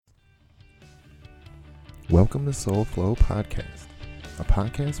Welcome to Soul Flow Podcast, a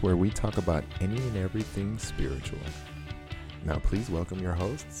podcast where we talk about any and everything spiritual. Now, please welcome your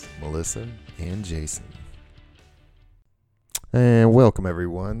hosts, Melissa and Jason. And welcome,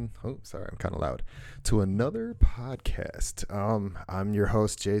 everyone. Oh, sorry, I'm kind of loud. To another podcast. I'm your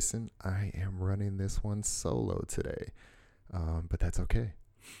host, Jason. I am running this one solo today, but that's okay.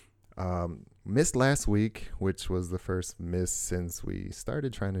 Missed last week, which was the first miss since we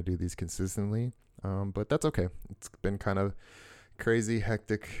started trying to do these consistently. But that's okay. It's been kind of crazy,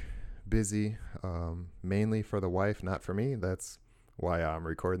 hectic, busy, mainly for the wife, not for me. That's why I'm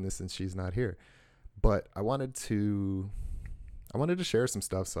recording this since she's not here. But I wanted to share some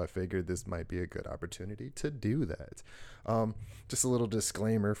stuff, so I figured this might be a good opportunity to do that. Just a little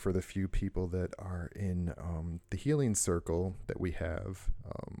disclaimer for the few people that are in the healing circle that we have,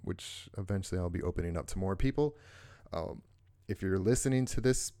 which eventually I'll be opening up to more people. If you're listening to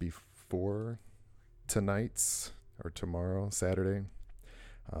this before tonight's or tomorrow, Saturday,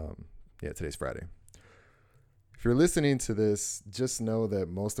 today's Friday. If you're listening to this, just know that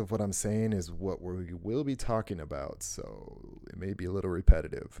most of what I'm saying is what we will be talking about, so it may be a little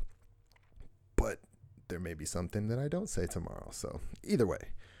repetitive, but there may be something that I don't say tomorrow, so either way.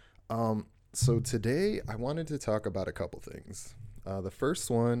 So today I wanted to talk about a couple things. The first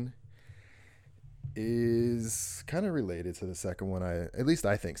one is kind of related to the second one. At least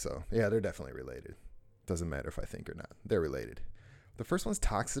I think so. Yeah, they're definitely related. Doesn't matter if I think or not. They're related. The first one's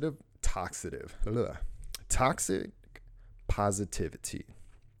toxic positivity.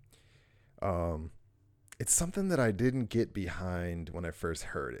 It's something that I didn't get behind when I first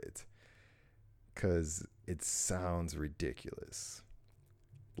heard it, because it sounds ridiculous.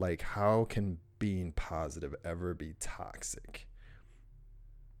 Like, how can being positive ever be toxic?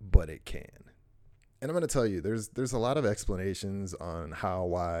 But it can. And I'm going to tell you, there's a lot of explanations on how,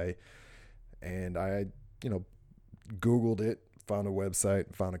 why, and I, Googled it, found a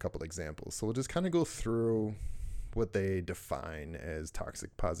website, found a couple examples. So we'll just kind of go through what they define as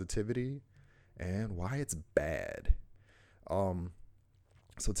toxic positivity and why it's bad. So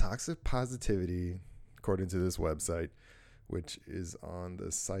toxic positivity, according to this website, which is on the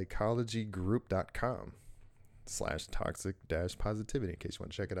psychologygroup.com/toxic-positivity. In case you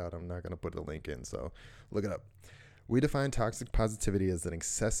want to check it out, I'm not going to put the link in, so look it up. We define toxic positivity as an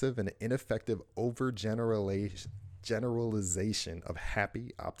excessive and ineffective overgeneralization of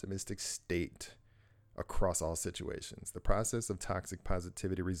happy, optimistic state across all situations. The process of toxic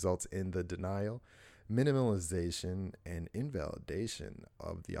positivity results in the denial, minimalization, and invalidation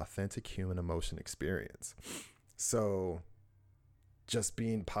of the authentic human emotion experience. So just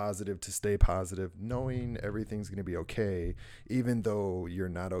being positive to stay positive, knowing everything's going to be okay, even though you're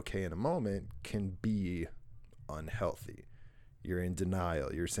not okay in a moment, can be unhealthy. You're in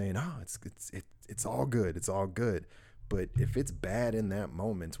denial. You're saying, it's all good. It's all good. But if it's bad in that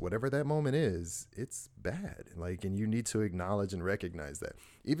moment, whatever that moment is, it's bad. And you need to acknowledge and recognize that.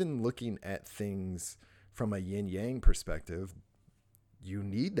 Even looking at things from a yin yang perspective, you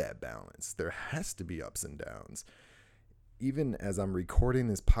need that balance. There has to be ups and downs. Even as I'm recording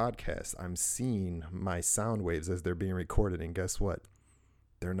this podcast, I'm seeing my sound waves as they're being recorded. And guess what?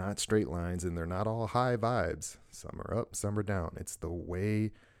 They're not straight lines, and they're not all high vibes. Some are up, some are down. It's the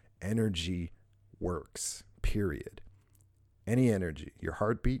way energy works, period. Any energy, your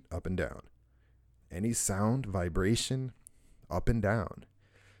heartbeat, up and down. Any sound, vibration, up and down.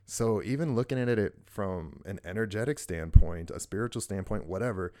 So even looking at it from an energetic standpoint, a spiritual standpoint,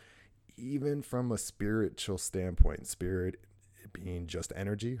 whatever, even from a spiritual standpoint, spirit being just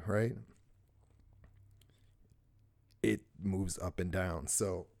energy, right? It moves up and down.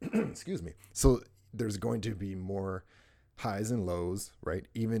 So, excuse me. So there's going to be more highs and lows, right?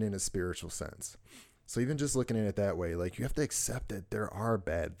 Even in a spiritual sense. So even just looking at it that way, you have to accept that there are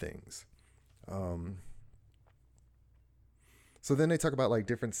bad things. So then they talk about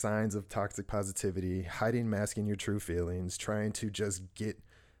different signs of toxic positivity: hiding, masking your true feelings, trying to just get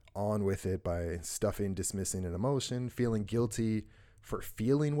on with it by stuffing, dismissing an emotion, feeling guilty for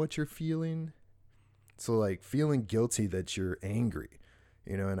feeling what you're feeling. So feeling guilty that you're angry,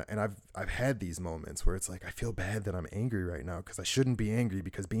 and I've had these moments where it's I feel bad that I'm angry right now because I shouldn't be angry,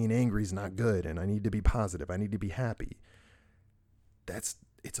 because being angry is not good, and I need to be positive. I need to be happy. It's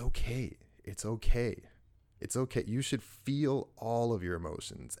okay. It's okay. It's okay. You should feel all of your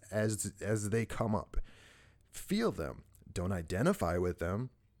emotions as they come up. Feel them. Don't identify with them.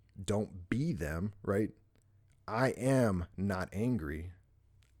 Don't be them, right? I am not angry.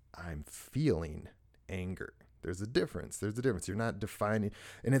 I'm feeling anger. There's a difference. You're not defining,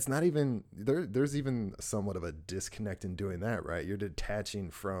 and it's not even there's even somewhat of a disconnect in doing that, right? You're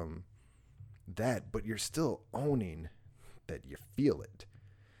detaching from that, but you're still owning that you feel it,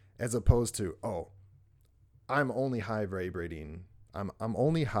 as opposed to, oh, I'm only high vibrating. I'm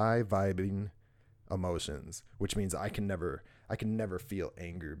only high vibing emotions, which means I can never feel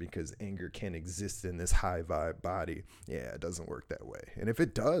anger because anger can't exist in this high vibe body. Yeah, it doesn't work that way. And if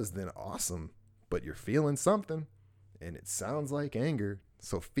it does, then awesome. But you're feeling something, and it sounds like anger,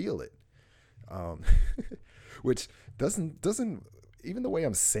 so feel it. Which doesn't even the way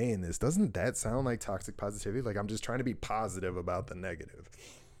I'm saying this, doesn't that sound like toxic positivity? Like I'm just trying to be positive about the negative.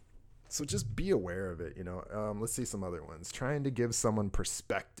 So just be aware of it, Let's see some other ones. Trying to give someone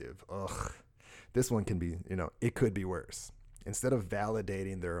perspective. Ugh. This one can be, it could be worse. Instead of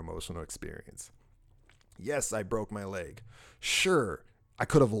validating their emotional experience. Yes, I broke my leg. Sure, I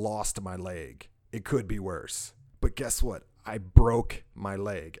could have lost my leg. It could be worse. But guess what? I broke my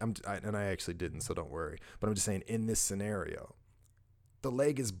leg. And I actually didn't, so don't worry. But I'm just saying, in this scenario, the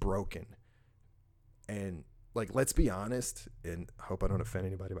leg is broken. And let's be honest, and I hope I don't offend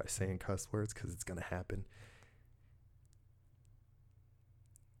anybody by saying cuss words because it's going to happen.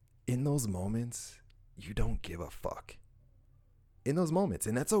 In those moments, you don't give a fuck. In those moments,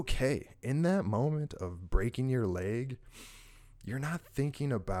 and that's okay. In that moment of breaking your leg, you're not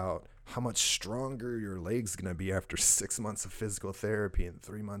thinking about how much stronger your leg's going to be after 6 months of physical therapy and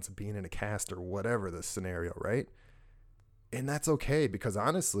 3 months of being in a cast or whatever the scenario, right? And that's okay because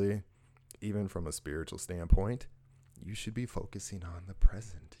honestly, even from a spiritual standpoint, you should be focusing on the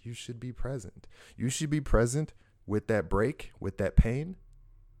present. You should be present. You should be present with that break, with that pain,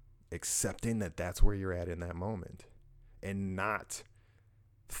 accepting that that's where you're at in that moment and not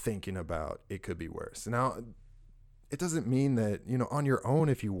thinking about it could be worse. Now, it doesn't mean that, on your own,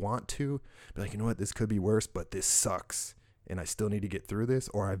 if you want to be like, you know what, this could be worse, but this sucks and I still need to get through this,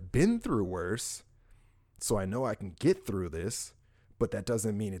 or I've been through worse, so I know I can get through this. But that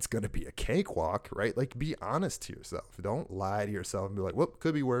doesn't mean it's going to be a cakewalk, right? Like, be honest to yourself. Don't lie to yourself and be like, whoop,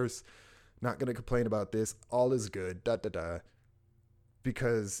 could be worse. Not going to complain about this. All is good. Da, da, da.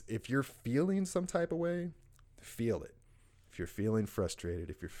 Because if you're feeling some type of way, feel it. If you're feeling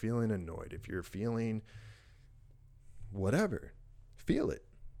frustrated, if you're feeling annoyed, if you're feeling whatever, feel it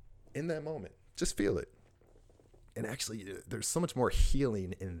in that moment. Just feel it. And actually, there's so much more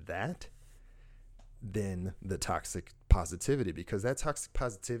healing in that than the toxic positivity, because that toxic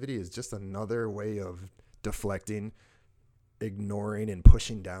positivity is just another way of deflecting, ignoring, and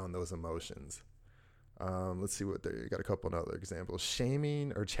pushing down those emotions. Let's see what they got. A couple of other examples.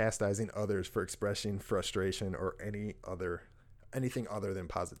 Shaming or chastising others for expressing frustration or anything other than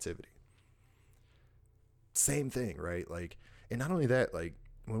positivity. Same thing, right? And not only that,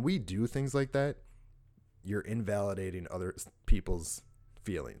 when we do things like that, you're invalidating other people's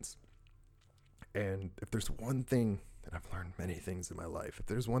feelings. And if there's one thing that I've learned, many things in my life, if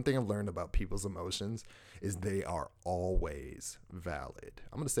there's one thing I've learned about people's emotions, is they are always valid.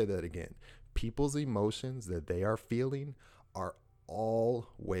 I'm going to say that again. People's emotions that they are feeling are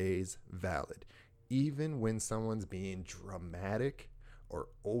always valid. Even when someone's being dramatic or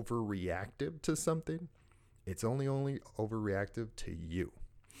overreactive to something, it's only overreactive to you.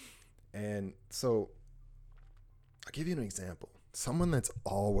 And so I'll give you an example. Someone that's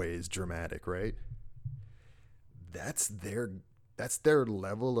always dramatic, right? That's their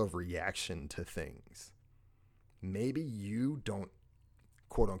level of reaction to things. Maybe you don't,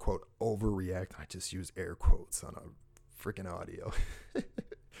 quote unquote, overreact. I just use air quotes on a freaking audio.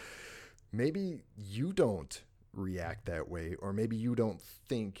 Maybe you don't react that way, or maybe you don't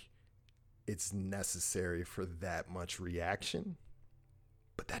think it's necessary for that much reaction.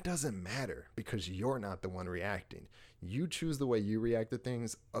 But that doesn't matter because you're not the one reacting. You choose the way you react to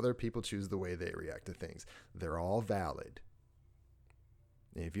things. Other people choose the way they react to things. They're all valid.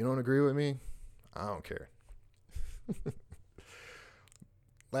 And if you don't agree with me, I don't care.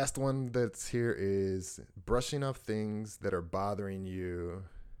 Last one that's here is brushing off things that are bothering you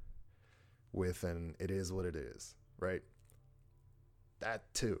with an it is what it is, right?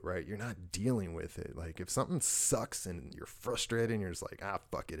 That too, right? You're not dealing with it. If something sucks and you're frustrated and you're just like,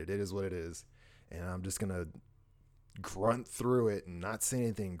 fuck it. It is what it is. And I'm just going to grunt through it and not say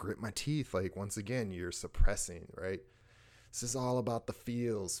anything, grit my teeth. Once again, you're suppressing, right? This is all about the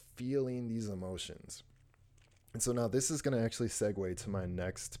feeling these emotions. And so now this is going to actually segue to my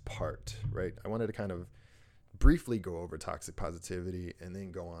next part, right? I wanted to kind of briefly go over toxic positivity and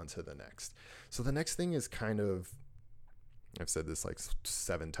then go on to the next. So the next thing is kind of, I've said this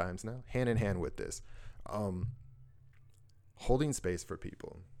 7 times now, hand in hand with this, holding space for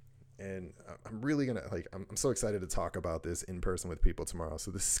people. And I'm really going to I'm so excited to talk about this in person with people tomorrow.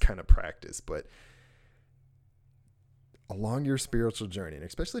 So this is kind of practice, but along your spiritual journey, and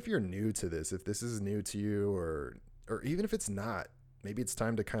especially if you're new to this, if this is new to you, or even if it's not, maybe it's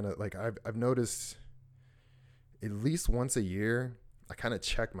time to kind of like, I've noticed at least once a year, I kind of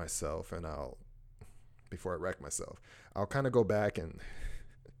check myself, and before I wreck myself, I'll kind of go back and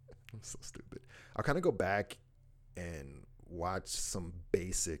I'm so stupid. I'll kind of go back and watch some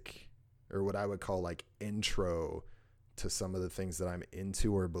basic, or what I would call like intro to some of the things that I'm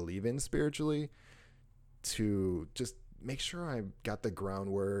into or believe in spiritually, to just make sure I got the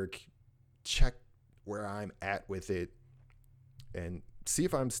groundwork, check where I'm at with it, and see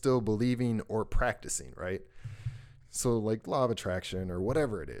if I'm still believing or practicing, right? So like law of attraction or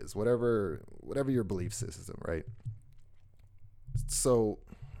whatever it is, whatever your belief system, right? So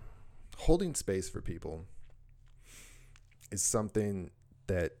holding space for people is something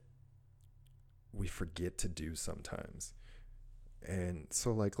that we forget to do sometimes. And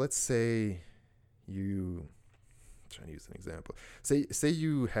so like, let's say I'm trying to use an example. Say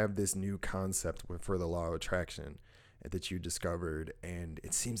you have this new concept for the law of attraction that you discovered, and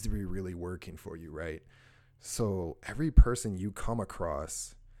it seems to be really working for you, right? So every person you come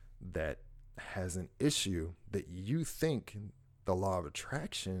across that has an issue that you think the law of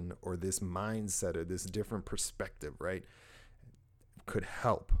attraction or this mindset or this different perspective, right, could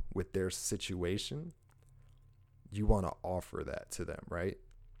help with their situation, you want to offer that to them, right?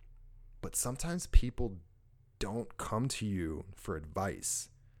 But sometimes people don't come to you for advice.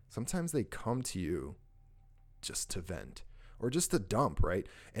 Sometimes they come to you just to vent or just to dump, right?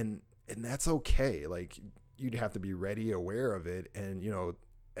 And that's okay. Like, you'd have to be ready, aware of it. And, you know,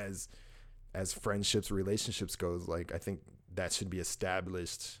 as friendships, relationships goes, like, I think that should be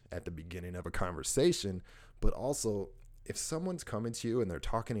established at the beginning of a conversation. But also, if someone's coming to you and they're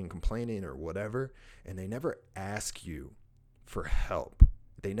talking and complaining or whatever, and they never ask you for help,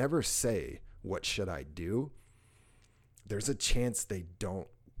 they never say, what should I do? There's a chance they don't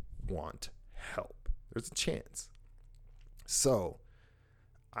want help. There's a chance. So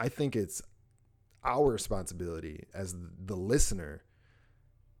I think it's our responsibility as the listener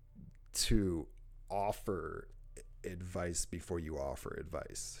to offer advice before you offer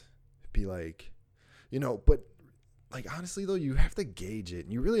advice. Be like, you know, but like, honestly though, you have to gauge it,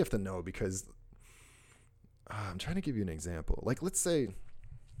 and you really have to know, because I'm trying to give you an example. Like, let's say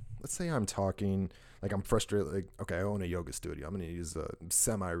I'm talking, like, I'm frustrated. Like, okay, I own a yoga studio. I'm going to use a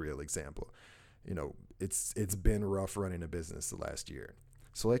semi-real example. You know, it's been rough running a business the last year.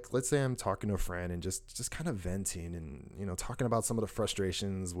 So like, let's say I'm talking to a friend and just kind of venting and, you know, talking about some of the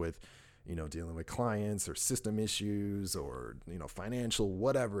frustrations with, you know, dealing with clients or system issues or, you know, financial,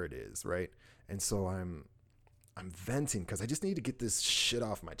 whatever it is. Right. And so I'm venting because I just need to get this shit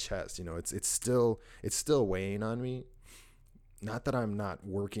off my chest. You know, it's still weighing on me. Not that I'm not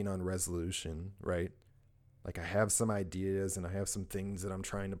working on resolution, right? Like, I have some ideas and I have some things that I'm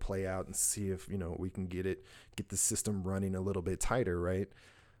trying to play out and see if, you know, we can get the system running a little bit tighter, right?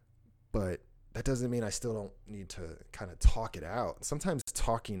 But that doesn't mean I still don't need to kind of talk it out. Sometimes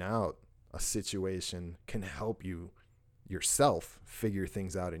talking out a situation can help you yourself figure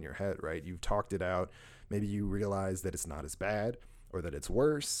things out in your head, right? You've talked it out. Maybe you realize that it's not as bad or that it's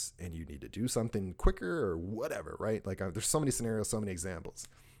worse and you need to do something quicker or whatever, right? Like, there's so many scenarios, so many examples.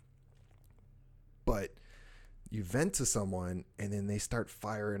 But you vent to someone and then they start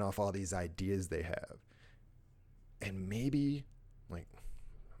firing off all these ideas they have. And maybe, like,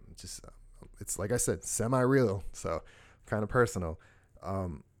 just, it's like I said, semi-real, so kind of personal.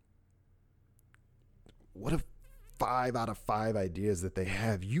 What if 5 out of 5 ideas that they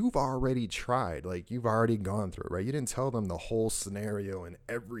have, you've already tried, like, you've already gone through it, right? You didn't tell them the whole scenario and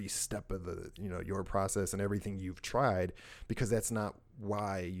every step of the, you know, your process and everything you've tried, because that's not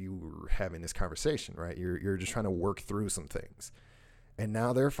why you were having this conversation, right? You're just trying to work through some things. And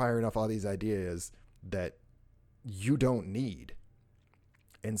now they're firing off all these ideas that you don't need.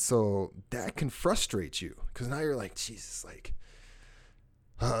 And so that can frustrate you, because now you're like, Jesus, like,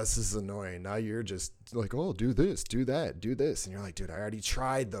 oh, this is annoying. Now you're just like, oh, do this, do that, do this. And you're like, dude, I already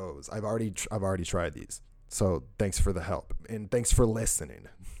tried those. I've already tried these. So thanks for the help. And thanks for listening.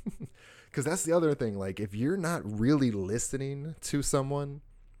 Because that's the other thing. Like, if you're not really listening to someone,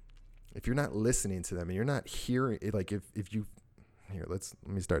 if you're not listening to them and you're not hearing it, like, if you, here, let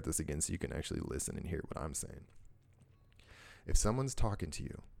me start this again so you can actually listen and hear what I'm saying. If someone's talking to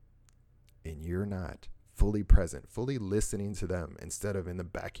you and you're not fully present, fully listening to them, instead of in the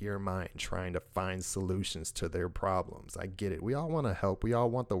back of your mind trying to find solutions to their problems. I get it. We all want to help. We all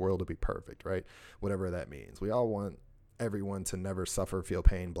want the world to be perfect, right? Whatever that means. We all want everyone to never suffer, feel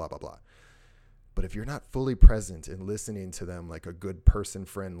pain, blah, blah, blah. But if you're not fully present and listening to them like a good person,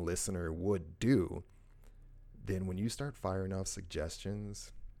 friend, listener would do, then when you start firing off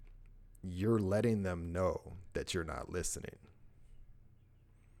suggestions, you're letting them know that you're not listening.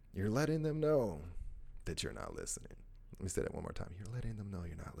 You're letting them know that you're not listening. Let me say that one more time. You're letting them know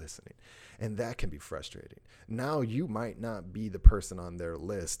you're not listening. And that can be frustrating. Now you might not be the person on their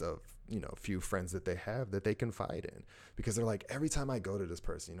list of, few friends that they have that they confide in, because they're like, every time I go to this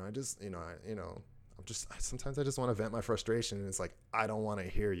person, sometimes I just want to vent my frustration. And it's like, I don't want to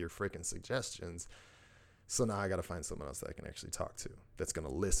hear your freaking suggestions. So now I got to find someone else that I can actually talk to that's going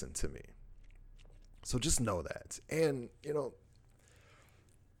to listen to me. So just know that. And,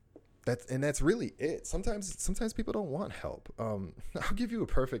 that's really it. Sometimes people don't want help. I'll give you a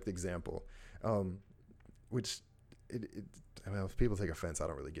perfect example, which if people take offense, I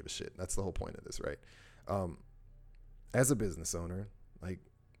don't really give a shit. That's the whole point of this, right? As a business owner, like,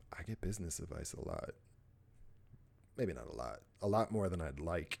 I get business advice a lot. Maybe not a lot more than I'd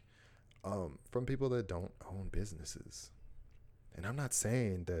like, from people that don't own businesses. And I'm not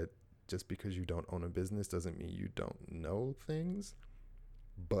saying that just because you don't own a business doesn't mean you don't know things,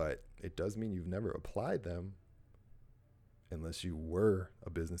 but it does mean you've never applied them unless you were a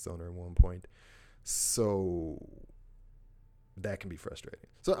business owner at one point. So that can be frustrating.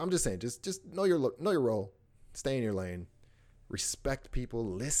 So I'm just saying, just know your role, stay in your lane, respect people,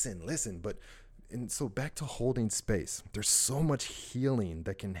 listen. And so back to holding space. There's so much healing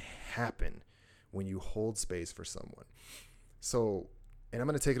that can happen when you hold space for someone. So, and I'm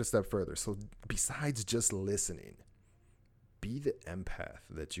going to take it a step further. So besides just listening, be the empath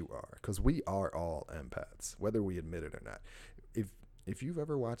that you are, because we are all empaths, whether we admit it or not. If you've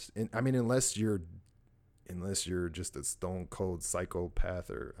ever watched, unless you're just a stone cold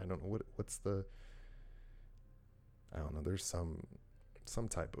psychopath, or I don't know there's some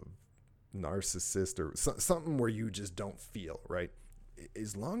type of narcissist or something where you just don't feel, right?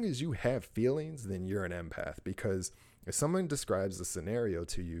 As long as you have feelings, then you're an empath, because if someone describes a scenario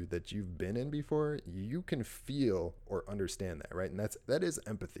to you that you've been in before, you can feel or understand that, right? And that is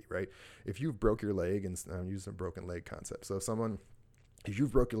empathy, right? If you've broke your leg, and I'm using a broken leg concept. So if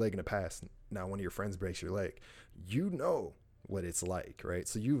you've broke your leg in the past, now one of your friends breaks your leg, you know what it's like, right?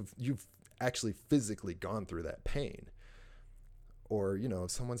 So you've actually physically gone through that pain. Or, if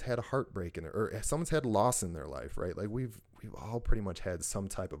someone's had a heartbreak or someone's had loss in their life, right? Like we've all pretty much had some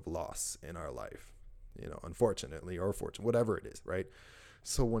type of loss in our life, unfortunately or fortunately, whatever it is, right?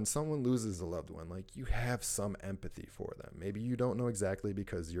 So when someone loses a loved one, like, you have some empathy for them. Maybe you don't know exactly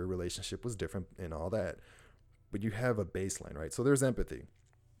because your relationship was different and all that, but you have a baseline, right? So there's empathy.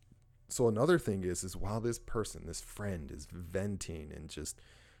 So another thing is while this friend is venting and just,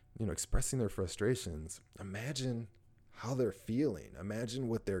 expressing their frustrations, imagine how they're feeling. Imagine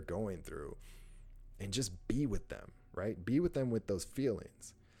what they're going through and just be with them, right? Be with them with those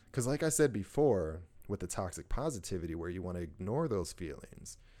feelings. Because like I said before, with the toxic positivity, where you want to ignore those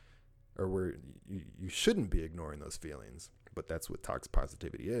feelings, or where you shouldn't be ignoring those feelings, but that's what toxic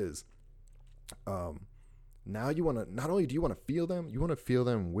positivity is. Now you want to, not only do you want to feel them, you want to feel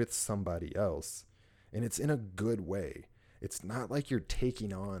them with somebody else. And it's in a good way. It's not like you're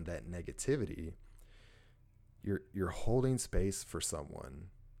taking on that negativity. You're holding space for someone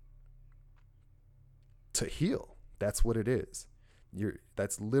to heal. That's what it is.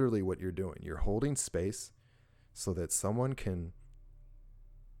 That's literally what you're doing. You're holding space so that someone can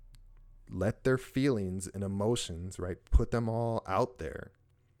let their feelings and emotions, right, put them all out there.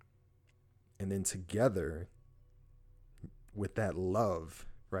 And then together, with that love,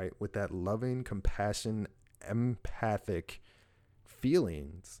 right, with that loving, compassion, empathic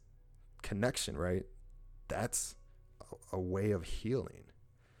feelings, connection, right, that's a way of healing.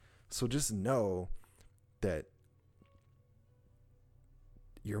 So just know that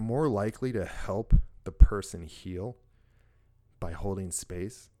you're more likely to help the person heal by holding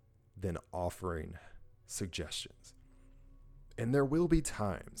space than offering suggestions. And there will be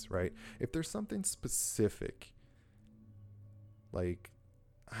times, right? If there's something specific, like,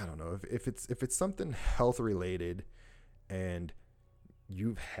 I don't know, if it's something health related and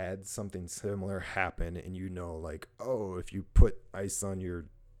you've had something similar happen, and like, oh, if you put ice on your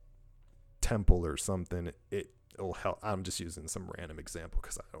temple or something, it'll help. I'm just using some random example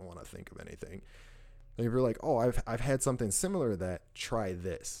because I don't want to think of anything. And if you're like, oh, I've had something similar to that, try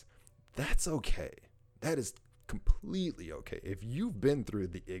this. That's okay. That is completely okay. If you've been through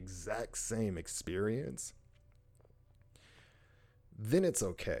the exact same experience, then it's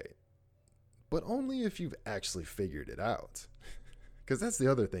okay. But only if you've actually figured it out. Because that's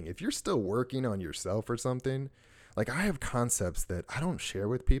the other thing. If you're still working on yourself or something, like, I have concepts that I don't share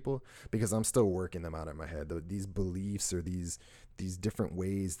with people because I'm still working them out in my head. These beliefs or these different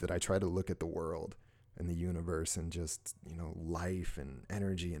ways that I try to look at the world. and the universe and just, life and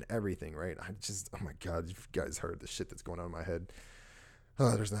energy and everything, right? Oh my God, you guys heard the shit that's going on in my head.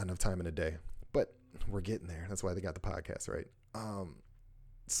 Oh, there's not enough time in a day, but we're getting there. That's why they got the podcast, right?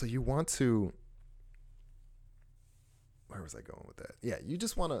 So you want to, where was I going with that? Yeah, you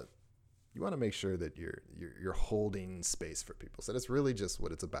want to make sure that you're holding space for people. So that's really just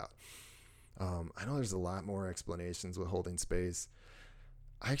what it's about. I know there's a lot more explanations with holding space.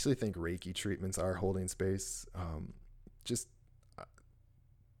 I actually think Reiki treatments are holding space. Just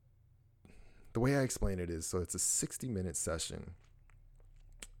the way I explain it is, so it's a 60-minute session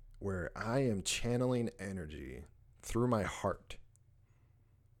where I am channeling energy through my heart,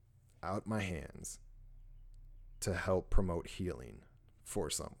 out my hands, to help promote healing for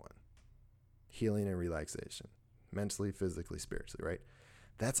someone. Healing and relaxation, mentally, physically, spiritually, right?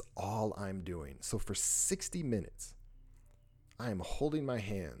 That's all I'm doing. So for 60 minutes, I am holding my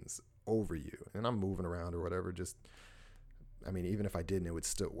hands over you, and I'm moving around or whatever. Even if I didn't, it would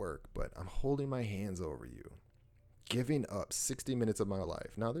still work, but I'm holding my hands over you, giving up 60 minutes of my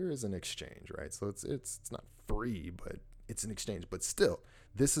life. Now there is an exchange, right? So it's not free, but it's an exchange. But still,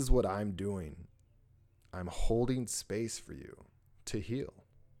 this is what I'm doing. I'm holding space for you to heal.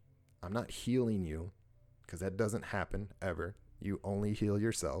 I'm not healing you, because that doesn't happen ever. You only heal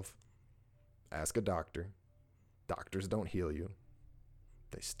yourself. Ask a doctor. Doctors don't heal you.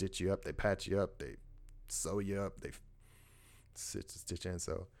 They stitch you up. They patch you up. They sew you up. They stitch and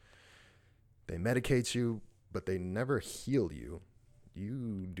sew. They medicate you, but they never heal you.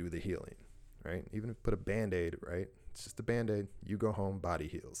 You do the healing, right? Even if you put a Band-Aid, right? It's just a Band-Aid. You go home, body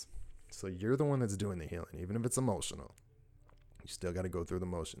heals. So you're the one that's doing the healing, even if it's emotional. You still got to go through the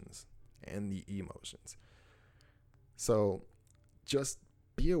motions and the emotions. So just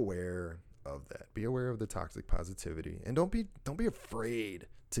be aware of that. Be aware of the toxic positivity, and don't be afraid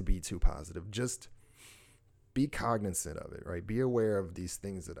to be too positive. Just be cognizant of it, right? Be aware of these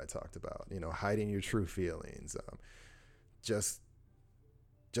things that I talked about, hiding your true feelings, just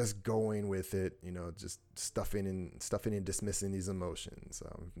going with it, just stuffing and dismissing these emotions.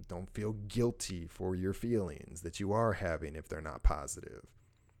 Don't feel guilty for your feelings that you are having if they're not positive.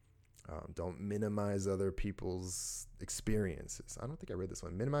 Don't minimize other people's experiences. I don't think I read this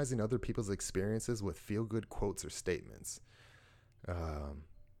one. Minimizing other people's experiences with feel-good quotes or statements.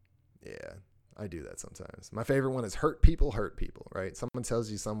 Yeah, I do that sometimes. My favorite one is hurt people, right? Someone tells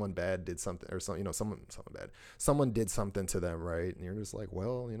you someone bad did something, or someone bad. Someone did something to them, right? And you're just like,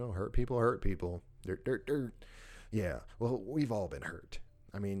 well, hurt people. Dirt. Yeah, well, we've all been hurt.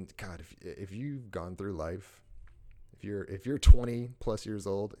 I mean, God, if you've gone through life, if you're 20 plus years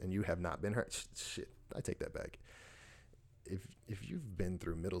old and you have not been hurt, shit, I take that back. If you've been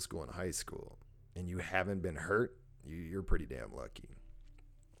through middle school and high school and you haven't been hurt, you're pretty damn lucky.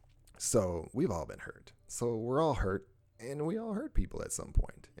 So we've all been hurt. So we're all hurt, and we all hurt people at some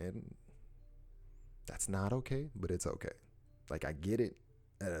point. And that's not okay, but it's okay. Like, I get it.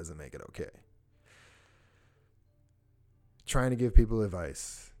 That doesn't make it okay. Trying to give people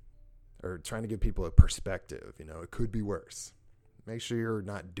advice, or trying to give people a perspective, it could be worse. Make sure you're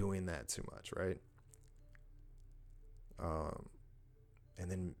not doing that too much, right?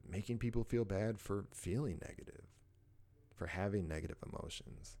 And then making people feel bad for feeling negative, for having negative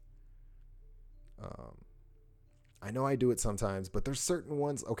emotions. I know I do it sometimes, but there's certain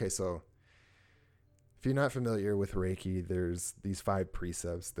ones. Okay, so if you're not familiar with Reiki, there's these 5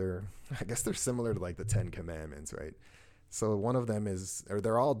 precepts. I guess they're similar to like the 10 Commandments, right? So one of them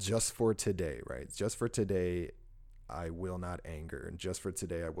they're all just for today, right? Just for today, I will not anger. And just for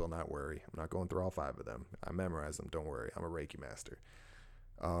today, I will not worry. I'm not going through all 5 of them. I memorize them. Don't worry. I'm a Reiki master.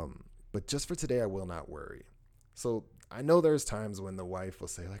 But just for today, I will not worry. So I know there's times when the wife will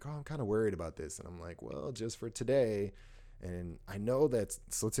say like, oh, I'm kind of worried about this. And I'm like, well, just for today. And I know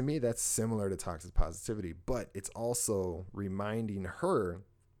so to me, that's similar to toxic positivity, but it's also reminding her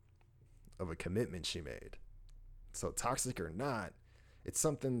of a commitment she made. So toxic or not, it's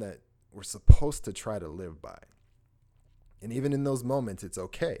something that we're supposed to try to live by. And even in those moments, it's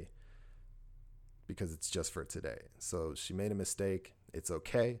okay, because it's just for today. So she made a mistake. It's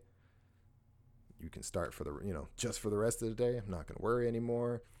okay. You can start just for the rest of the day. I'm not going to worry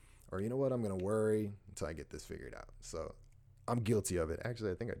anymore. Or you know what? I'm going to worry until I get this figured out. So I'm guilty of it.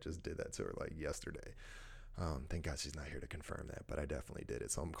 Actually, I think I just did that to her like yesterday. Thank God she's not here to confirm that, but I definitely did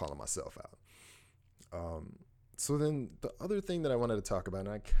it. So I'm calling myself out. So then the other thing that I wanted to talk about, and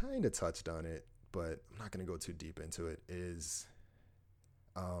I kind of touched on it, but I'm not going to go too deep into it, is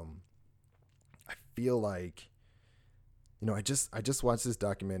I feel like, I just watched this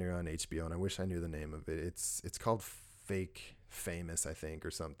documentary on HBO, and I wish I knew the name of it. It's called Fake Famous, I think,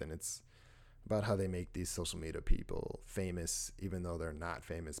 or something. It's about how they make these social media people famous, even though they're not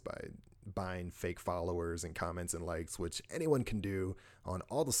famous, by buying fake followers and comments and likes, which anyone can do on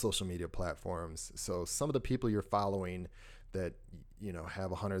all the social media platforms. So some of the people you're following that, you know,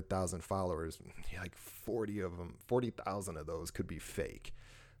 have 100,000 followers, like 40,000 of those could be fake,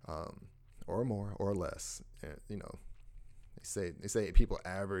 or more or less. You know, they say people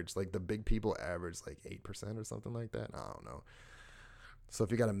average, like the big people average like 8% or something like that. I don't know. So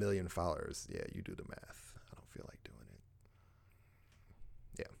if you got 1 million followers, yeah, you do the math. I don't feel like doing it.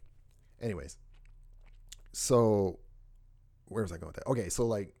 Yeah. Anyways, so where was I going with that? Okay, so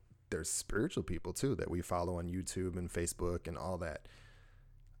like there's spiritual people too that we follow on YouTube and Facebook and all that.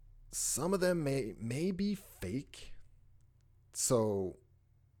 Some of them may be fake. So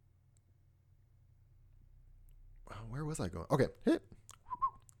where was I going? Okay,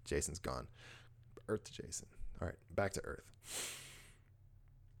 Jason's gone. Earth to Jason. All right, back to Earth.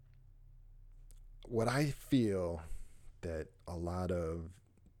 What I feel that a lot of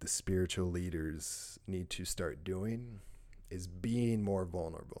the spiritual leaders need to start doing is being more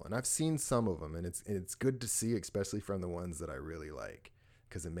vulnerable. And I've seen some of them, and it's good to see, especially from the ones that I really like,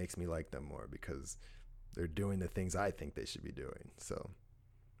 because it makes me like them more, because they're doing the things I think they should be doing. So,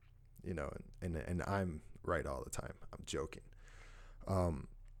 you know, and I'm right all the time. I'm joking.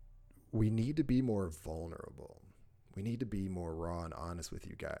 We need to be more vulnerable. We need to be more raw and honest with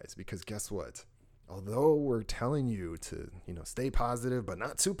you guys, because guess what? Although we're telling you to, you know, stay positive, but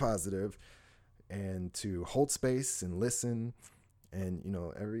not too positive, and to hold space and listen. And, you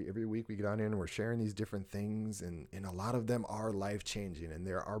know, every week we get on in and we're sharing these different things, and a lot of them are life-changing, and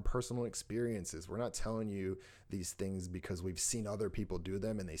there are personal experiences. We're not telling you these things because we've seen other people do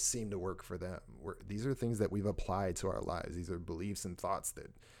them and they seem to work for them. These are things that we've applied to our lives. These are beliefs and thoughts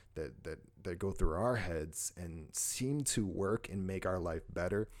that go through our heads and seem to work and make our life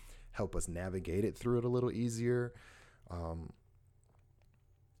better, help us navigate it through it a little easier.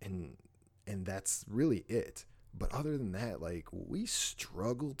 And that's really it. But other than that, like, we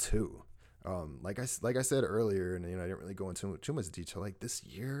struggle too. Like I said earlier, and, you know, I didn't really go into too much detail. Like this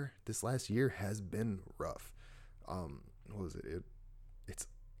last year has been rough. What was it? It's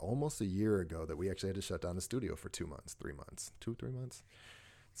almost a year ago that we actually had to shut down the studio for 3 months. 3 months.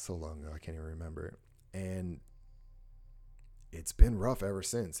 So long ago, I can't even remember. And it's been rough ever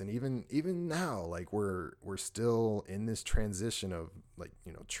since. And even now, like we're still in this transition of, like,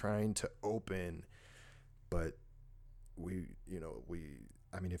 you know, trying to open, but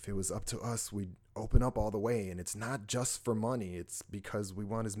I mean, if it was up to us, we'd open up all the way. And it's not just for money. It's because we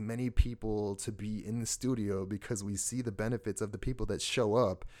want as many people to be in the studio, because we see the benefits of the people that show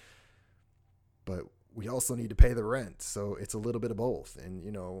up, but we also need to pay the rent. So it's a little bit of both. And,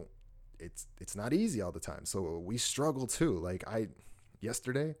 you know, it's not easy all the time. So we struggle too. Like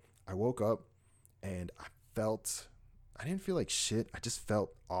yesterday I woke up and I didn't feel like shit. I just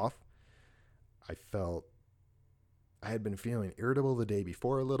felt off. I had been feeling irritable the day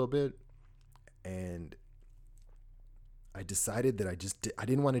before a little bit, and I decided that I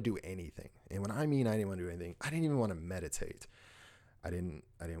didn't want to do anything. And when I mean I didn't want to do anything, I didn't even want to meditate. I didn't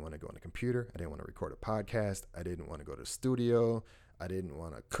want to go on a computer. I didn't want to record a podcast. I didn't want to go to the studio. I didn't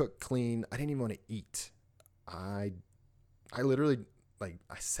want to cook, clean. I didn't even want to eat. I literally, like,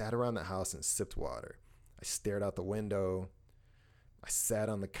 I sat around the house and sipped water. I stared out the window. I sat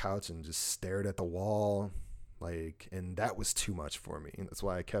on the couch and just stared at the wall. Like, and that was too much for me. And that's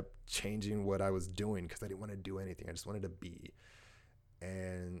why I kept changing what I was doing, because I didn't want to do anything. I just wanted to be.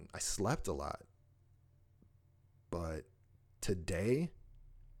 And I slept a lot. But today,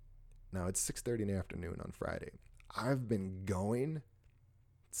 now it's 6:30 in the afternoon on Friday. I've been going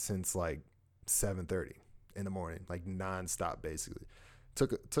since like 7:30 in the morning, like nonstop, basically.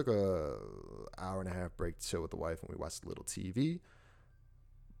 Took a hour and a half break to chill with the wife, and we watched a little TV.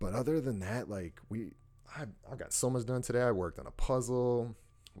 But other than that, like, I got so much done today. I worked on a puzzle.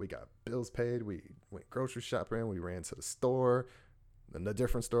 We got bills paid. We went grocery shopping. We ran to the store, in a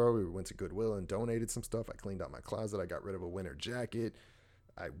different store. We went to Goodwill and donated some stuff. I cleaned out my closet. I got rid of a winter jacket.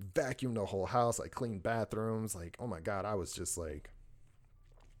 I vacuumed the whole house. I cleaned bathrooms. Like, oh my God, I was just like,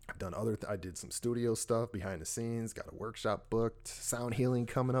 I've done I did some studio stuff behind the scenes, got a workshop booked, sound healing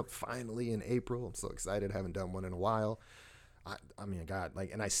coming up finally in April. I'm so excited. Haven't done one in a while. I mean, God,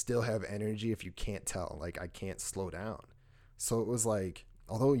 like, and I still have energy, if you can't tell. Like, I can't slow down. So it was like,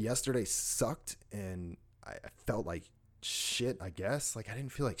 although yesterday sucked and I felt like shit, I guess, like, I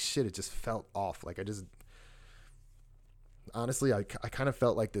didn't feel like shit. It just felt off. Like, honestly, I kind of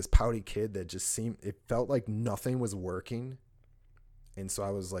felt like this pouty kid that it felt like nothing was working. And so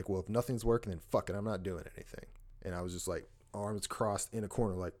I was like, well, if nothing's working, then fuck it, I'm not doing anything. And I was just like, arms crossed in a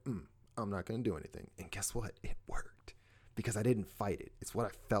corner, like, I'm I'm not going to do anything. And guess what? It worked because I didn't fight it. It's what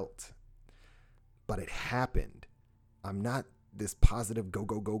I felt. But it happened. I'm not this positive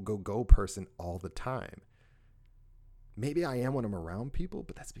go person all the time. Maybe I am when I'm around people,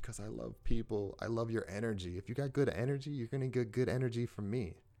 but that's because I love people. I love your energy. If you got good energy, you're going to get good energy from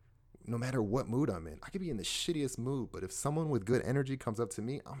me. No matter what mood I'm in. I could be in the shittiest mood, but if someone with good energy comes up to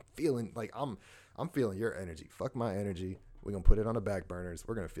me, I'm feeling like I'm feeling your energy. Fuck my energy. We're going to put it on the back burners.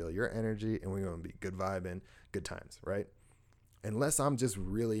 We're going to feel your energy and we're going to be good vibing, good times, right? Unless I'm just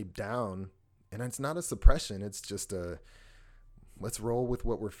really down, and it's not a suppression. It's just let's roll with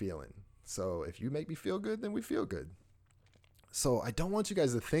what we're feeling. So if you make me feel good, then we feel good. So I don't want you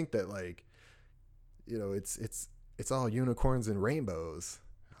guys to think that like, you know, it's all unicorns and rainbows.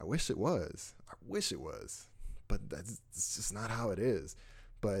 I wish it was, but it's just not how it is.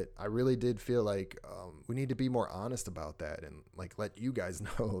 But I really did feel like we need to be more honest about that and like let you guys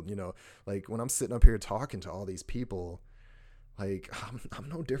know, you know, like when I'm sitting up here talking to all these people, like I'm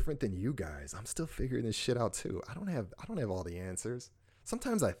no different than you guys. I'm still figuring this shit out too. I don't have all the answers.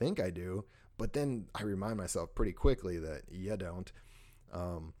 Sometimes I think I do, but then I remind myself pretty quickly that you don't.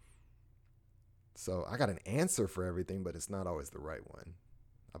 So I got an answer for everything, but it's not always the right one.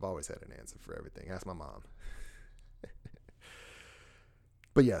 I've always had an answer for everything. Ask my mom.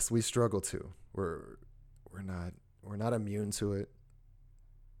 But yes, we struggle too. We're not immune to it.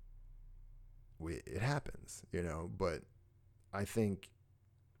 It happens, you know, but I think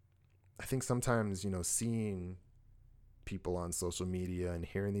sometimes, you know, seeing people on social media and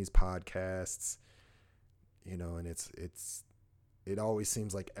hearing these podcasts, you know, and it always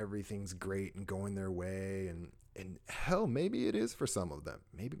seems like everything's great and going their way, and hell, maybe it is for some of them.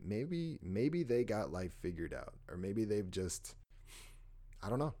 Maybe they got life figured out, or maybe they've just, I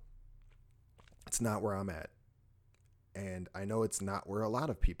don't know. It's not where I'm at. And I know it's not where a lot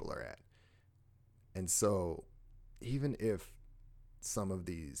of people are at. And so even if some of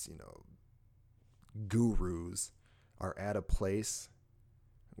these, you know, gurus are at a place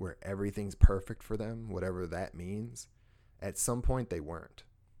where everything's perfect for them, whatever that means, at some point they weren't.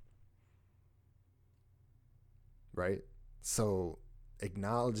 Right? So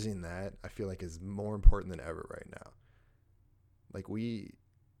acknowledging that, I feel like, is more important than ever right now. Like we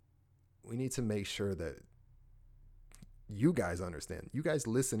need to make sure that you guys understand. You guys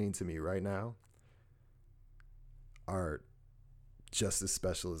listening to me right now are just as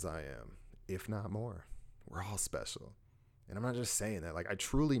special as I am, if not more. We're all special. And I'm not just saying that. Like, I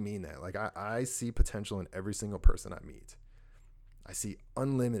truly mean that. Like, I see potential in every single person I meet. I see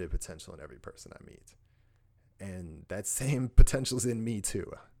unlimited potential in every person I meet. And that same potential's in me too.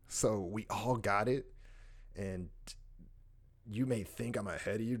 So we all got it. And you may think I'm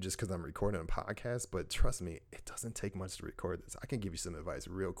ahead of you just because I'm recording a podcast, but trust me, it doesn't take much to record this. I can give you some advice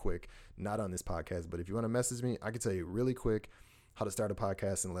real quick, not on this podcast, but if you want to message me, I can tell you really quick how to start a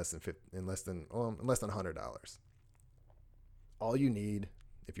podcast in less than $100. All you need,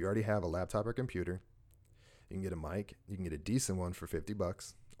 if you already have a laptop or computer, you can get a mic. You can get a decent one for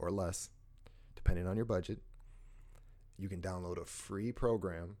 $50 or less, depending on your budget. You can download a free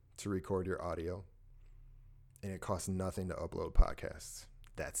program to record your audio, and it costs nothing to upload podcasts.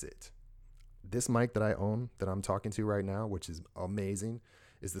 That's it. This mic that I own, that I'm talking to right now, which is amazing,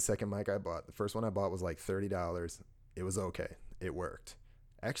 is the second mic I bought. The first one I bought was like $30. It was okay. It worked.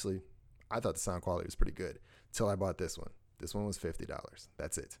 Actually, I thought the sound quality was pretty good until I bought this one. This one was $50.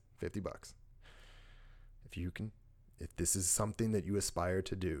 That's it. $50. If this is something that you aspire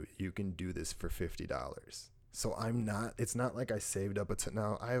to do, you can do this for $50. So it's not like I saved up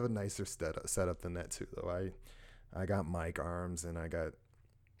now I have a nicer setup than that too, though. I got mic arms and I got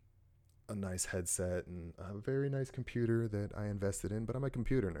a nice headset and a very nice computer that I invested in, but I'm a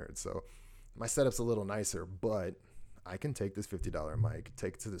computer nerd. So my setup's a little nicer, but I can take this $50 mic,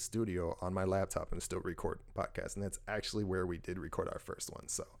 take it to the studio on my laptop and still record podcasts. And that's actually where we did record our first one.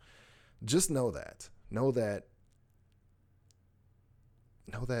 So just know that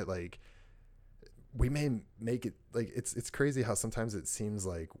like, we may make it like, it's crazy how sometimes it seems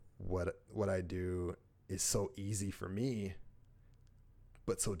like what I do is so easy for me,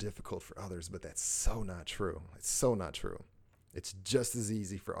 but so difficult for others. But that's so not true. It's so not true. It's just as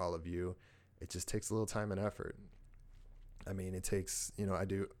easy for all of you. It just takes a little time and effort. I mean, it takes, you know, I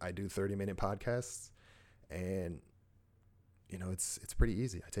do 30-minute podcasts, and, you know, it's pretty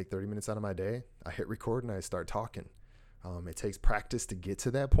easy. I take 30 minutes out of my day. I hit record and I start talking. It takes practice to get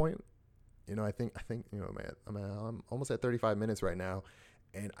to that point. You know, I think, you know, man, I'm almost at 35 minutes right now,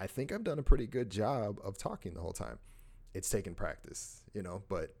 and I think I've done a pretty good job of talking the whole time. It's taken practice, you know,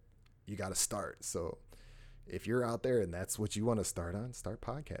 but you got to start. So if you're out there and that's what you want to start on, start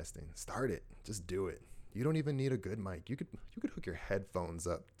podcasting. Start it. Just do it. You don't even need a good mic. You could hook your headphones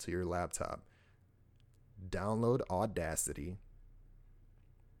up to your laptop. Download Audacity.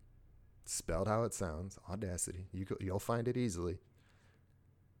 Spelled how it sounds, Audacity. You'll find it easily.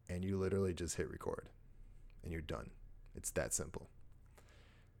 And you literally just hit record. And you're done. It's that simple.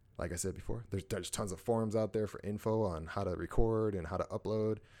 Like I said before, there's tons of forums out there for info on how to record and how to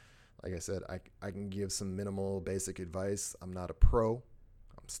upload. Like I said, I can give some minimal basic advice. I'm not a pro.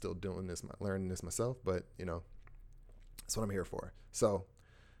 I'm still doing this, learning this myself, but that's what I'm here for. So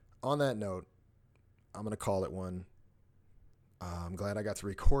on that note, I'm going to call it one. I'm glad I got to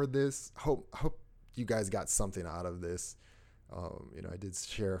record this. Hope you guys got something out of this. I did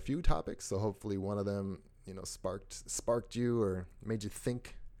share a few topics, so hopefully one of them, sparked you or made you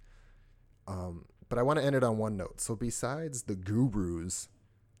think. But I want to end it on one note. So besides the gurus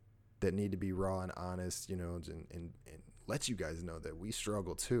that need to be raw and honest, and let you guys know that we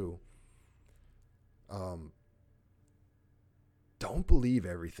struggle too. Don't believe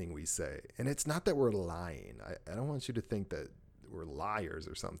everything we say. And it's not that we're lying. I don't want you to think that we're liars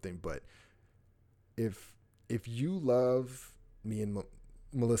or something, but if you love me and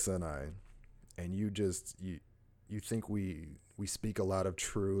Melissa and I, and you think we speak a lot of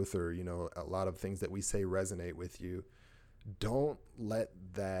truth, or a lot of things that we say resonate with you, don't let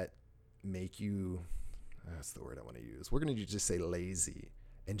that make you, that's the word I want to use, we're going to just say lazy,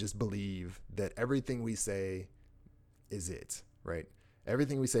 and just believe that everything we say is it, right?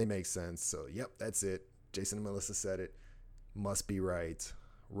 Everything we say makes sense. So yep, that's it. Jason and Melissa said it. Must be right.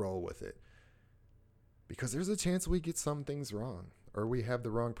 Roll with it. Because there's a chance we get some things wrong, or we have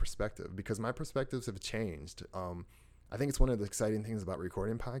the wrong perspective, because my perspectives have changed. I think it's one of the exciting things about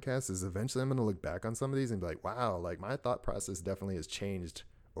recording podcasts is eventually I'm going to look back on some of these and be like, wow, like my thought process definitely has changed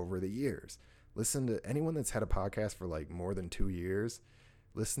over the years. Listen to anyone that's had a podcast for like more than 2 years.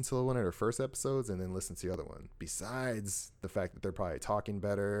 Listen to one of their first episodes and then listen to the other one. Besides the fact that they're probably talking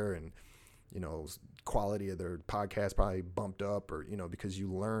better and, quality of their podcast probably bumped up, or, because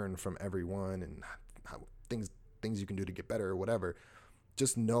you learn from everyone and how things you can do to get better or whatever.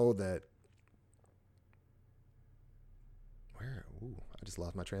 Just know that I just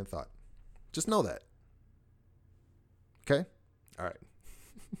lost my train of thought. Just know that. Okay? All right.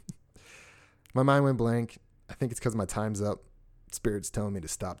 My mind went blank. I think it's because my time's up. Spirit's telling me to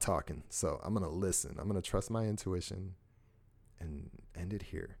stop talking. So I'm going to listen. I'm going to trust my intuition and end it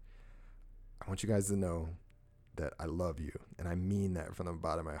here. I want you guys to know that I love you. And I mean that from the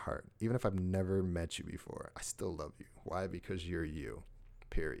bottom of my heart. Even if I've never met you before, I still love you. Why? Because you're you.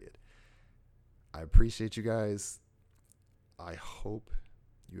 Period. I appreciate you guys. I hope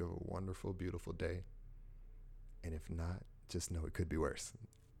you have a wonderful, beautiful day. And if not, just know it could be worse.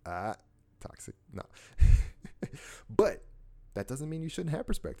 Toxic. No. But that doesn't mean you shouldn't have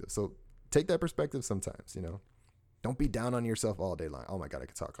perspective. So take that perspective sometimes, Don't be down on yourself all day long. Oh my God, I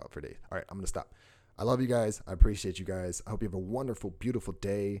could talk all for days. All right, I'm going to stop. I love you guys. I appreciate you guys. I hope you have a wonderful, beautiful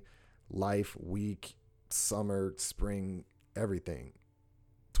day, life, week, summer, spring, everything.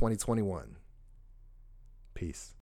 2021. Peace.